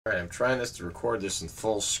Alright, I'm trying to record this in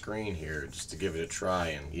full screen here just to give it a try,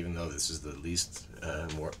 and even though this is the least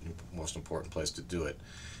most important place to do it,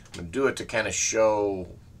 I'm going to do it to kind of show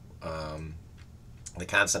the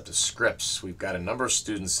concept of scripts. We've got a number of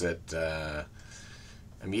students that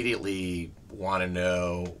immediately want to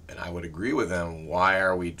know, and I would agree with them, why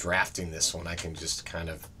are we drafting this when I can just kind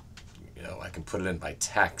of, I can put it in by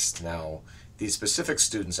text. Now, these specific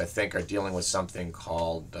students, I think, are dealing with something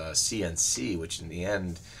called CNC, which in the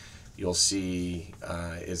end you'll see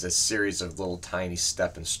is a series of little tiny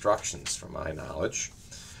step instructions from my knowledge.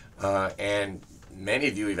 And many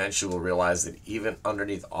of you eventually will realize that even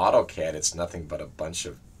underneath Autocad, it's nothing but a bunch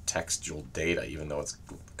of textual data, even though it's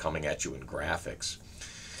coming at you in graphics.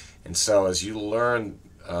 And so as you learn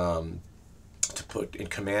to put in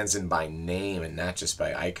commands in by name and not just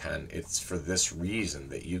by icon, it's for this reason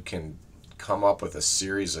that you can come up with a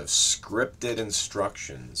series of scripted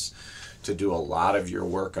instructions to do a lot of your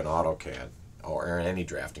work in AutoCAD or in any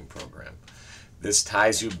drafting program. This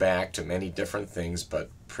ties you back to many different things, but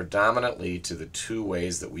predominantly to the two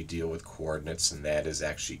ways that we deal with coordinates, and that is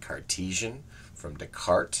actually Cartesian from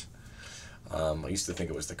Descartes. I used to think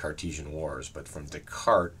it was the Cartesian Wars, but from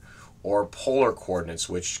Descartes, or polar coordinates,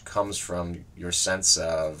 which comes from your sense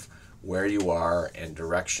of where you are and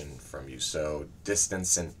direction from you. So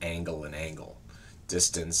distance and angle and angle.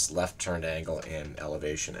 Distance, left turned angle, and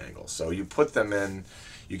elevation angle. So you put them in,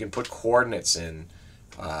 you can put coordinates in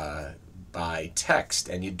by text,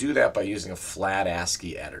 and you do that by using a flat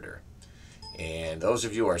ASCII editor. And those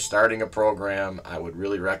of you who are starting a program, I would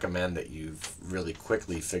really recommend that you really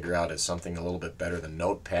quickly figure out it's something a little bit better than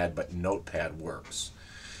Notepad, but Notepad works.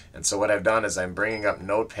 And so what I've done is I'm bringing up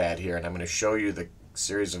Notepad here, and I'm going to show you the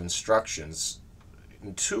series of instructions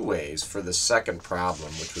in two ways for the second problem,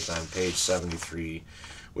 which was on page 73,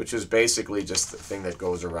 which is basically just the thing that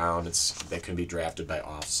goes around. That can be drafted by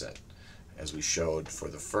offset, as we showed for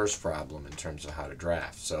the first problem in terms of how to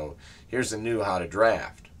draft. So here's the new how to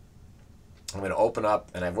draft. I'm going to open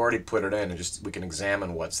up, and I've already put it in, and we can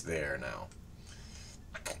examine what's there now.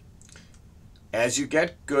 As you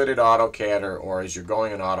get good at AutoCAD, or as you're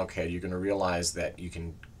going in AutoCAD, you're going to realize that you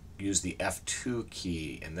can use the F2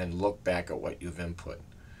 key and then look back at what you've input.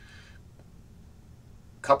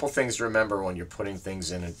 A couple things to remember when you're putting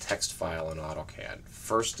things in a text file in AutoCAD.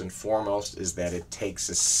 First and foremost is that it takes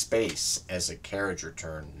a space as a carriage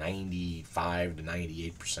return 95 to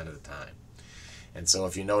 98% of the time. And so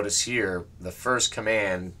if you notice here, the first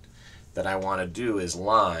command that I want to do is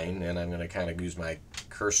line, and I'm going to kind of use my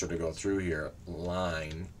cursor to go through here,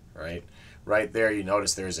 line, right? Right there you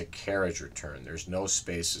notice there's a carriage return. There's no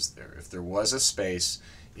spaces there. If there was a space,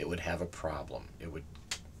 it would have a problem. It would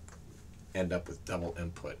end up with double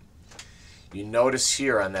input. You notice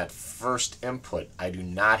here on that first input, I do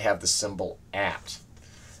not have the symbol at.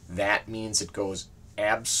 That means it goes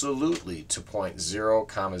absolutely to point 0,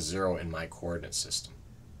 0 in my coordinate system.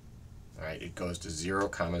 All right, it goes to 0,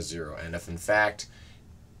 0. And if in fact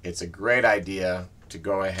it's a great idea to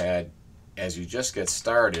go ahead as you just get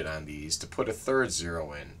started on these to put a third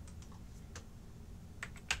 0 in,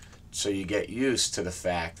 so you get used to the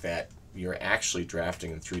fact that you're actually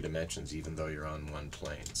drafting in 3 dimensions even though you're on one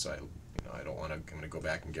plane. So I don't want to, I'm going to go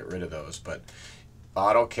back and get rid of those, but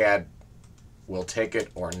AutoCAD will take it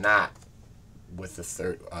or not with the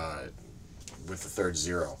third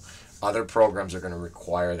 0. Other programs are going to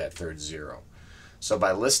require that third 0. So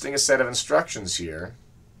by listing a set of instructions here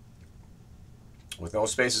with no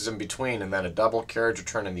spaces in between and then a double carriage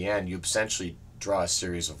return in the end, you essentially draw a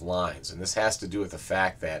series of lines. And this has to do with the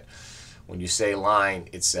fact that when you say line,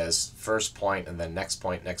 it says first point and then next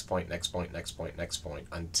point, next point, next point, next point, next point,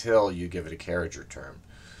 until you give it a carriage return.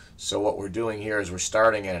 So what we're doing here is we're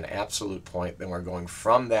starting at an absolute point, then we're going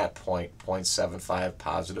from that point, 0.75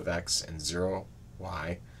 positive x and 0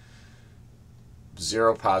 y,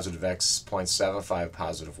 0 positive x, 0.75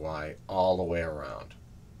 positive y, all the way around.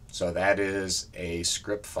 So that is a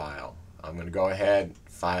script file. I'm going to go ahead,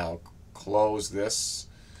 file, close this,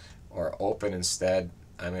 or open instead.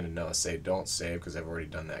 I'm going to now say don't save because I've already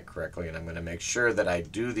done that correctly, and I'm going to make sure that I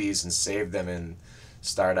do these and save them in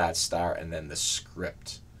star.star and then the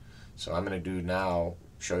script. So I'm going to do now,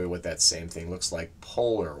 show you what that same thing looks like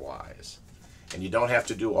polar-wise. And you don't have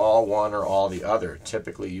to do all one or all the other.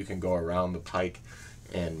 Typically you can go around the pike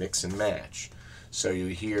and mix and match. So you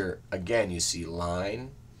hear, again, you see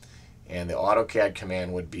line, and the AutoCAD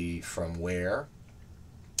command would be from where.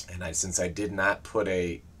 And since I did not put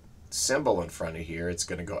a symbol in front of here, it's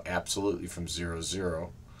going to go absolutely from 0,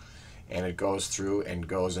 0. And it goes through and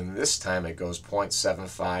goes, and this time it goes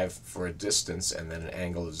 0.75 for a distance and then an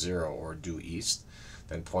angle of 0, or due east,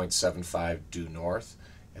 then 0.75 due north,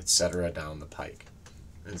 etc. down the pike.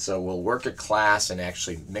 And so we'll work at class and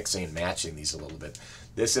actually mixing and matching these a little bit.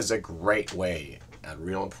 This is a great way, a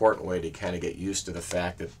real important way to kind of get used to the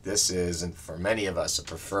fact that this is, and for many of us, a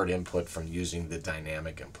preferred input from using the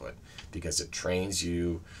dynamic input, because it trains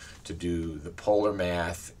you to do the polar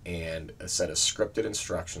math and a set of scripted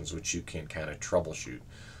instructions which you can kind of troubleshoot.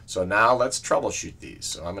 So now let's troubleshoot these.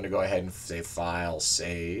 So I'm going to go ahead and say File,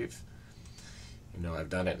 Save. You know, I've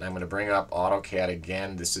done it, and I'm going to bring up AutoCAD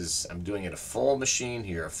again. This is, I'm doing it a full machine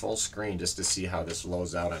here, a full screen, just to see how this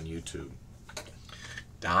loads out on YouTube.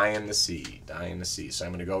 Dying to see, dying to see. So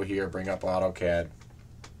I'm going to go here, bring up AutoCAD.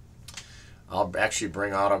 I'll actually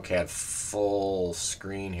bring AutoCAD full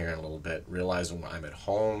screen here in a little bit, realizing I'm at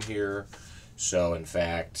home here. So in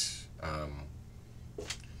fact,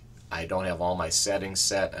 I don't have all my settings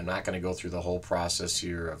set. I'm not going to go through the whole process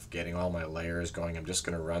here of getting all my layers going. I'm just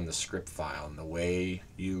going to run the script file. And the way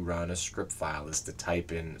you run a script file is to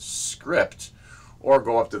type in script or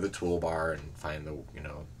go up to the toolbar and find the,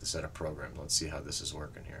 the set of programs. Let's see how this is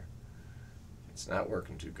working here. It's not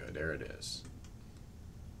working too good. There it is.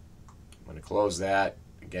 I'm going to close that.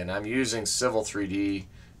 Again, I'm using Civil 3D,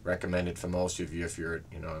 recommended for most of you if you're,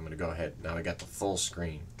 I'm going to go ahead. Now I got the full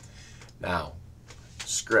screen. Now,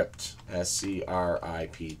 script,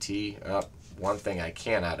 S-C-R-I-P-T. One thing I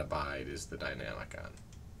cannot abide is the dynamic on.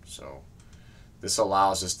 So this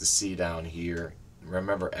allows us to see down here.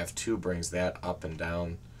 Remember, F2 brings that up and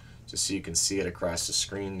down just so you can see it across the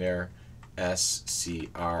screen there. S-C-R-I-P-T.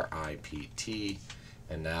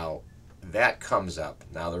 And now that comes up.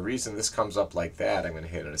 Now the reason this comes up like that, I'm going to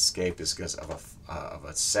hit an escape, is because of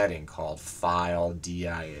a setting called File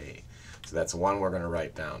DIA. So that's one we're going to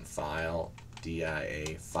write down. File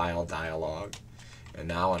DIA, File Dialog. And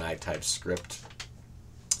now when I type script,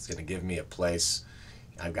 it's going to give me a place.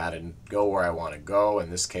 I've got to go where I want to go.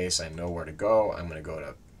 In this case, I know where to go. I'm going to go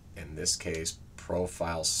to, in this case,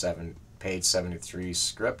 Profile 7, page 73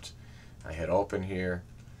 script. I hit open here,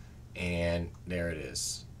 and there it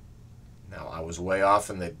is. Now I was way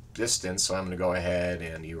off in the distance, so I'm going to go ahead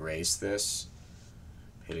and erase this.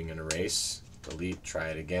 Hitting an erase, delete, try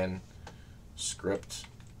it again. Script,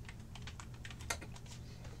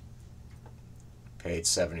 page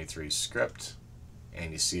 73 script,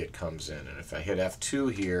 and you see it comes in. And if I hit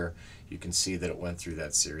F2 here, you can see that it went through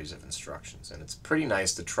that series of instructions. And it's pretty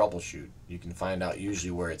nice to troubleshoot. You can find out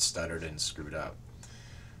usually where it stuttered and screwed up.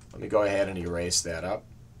 Let me go ahead and erase that up.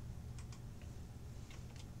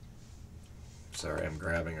 Sorry, I'm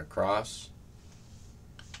grabbing across,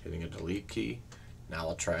 hitting a delete key. Now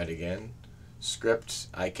I'll try it again. Script,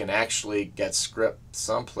 I can actually get script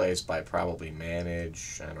someplace by probably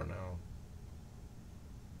manage, I don't know.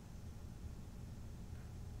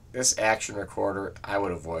 This action recorder, I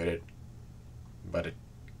would avoid it, but it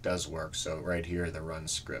does work. So right here, the run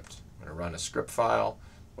script. I'm going to run a script file.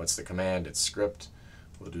 What's the command? It's script.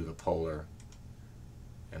 We'll do the polar,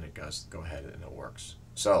 and it goes, go ahead and it works.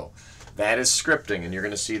 So that is scripting, and you're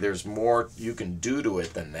going to see there's more you can do to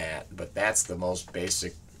it than that, but that's the most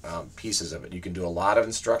basic pieces of it. You can do a lot of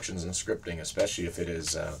instructions in scripting, especially if it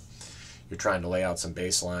is you're trying to lay out some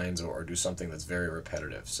baselines or do something that's very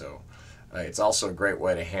repetitive. So it's also a great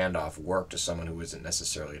way to hand off work to someone who isn't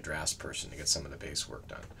necessarily a drafts person to get some of the base work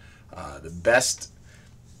done. The best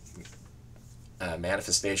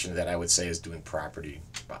manifestation of that, I would say, is doing property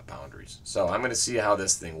boundaries. So I'm going to see how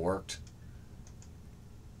this thing worked.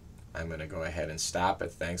 I'm going to go ahead and stop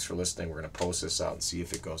it. Thanks for listening. We're going to post this out and see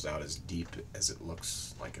if it goes out as deep as it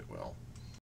looks like it will.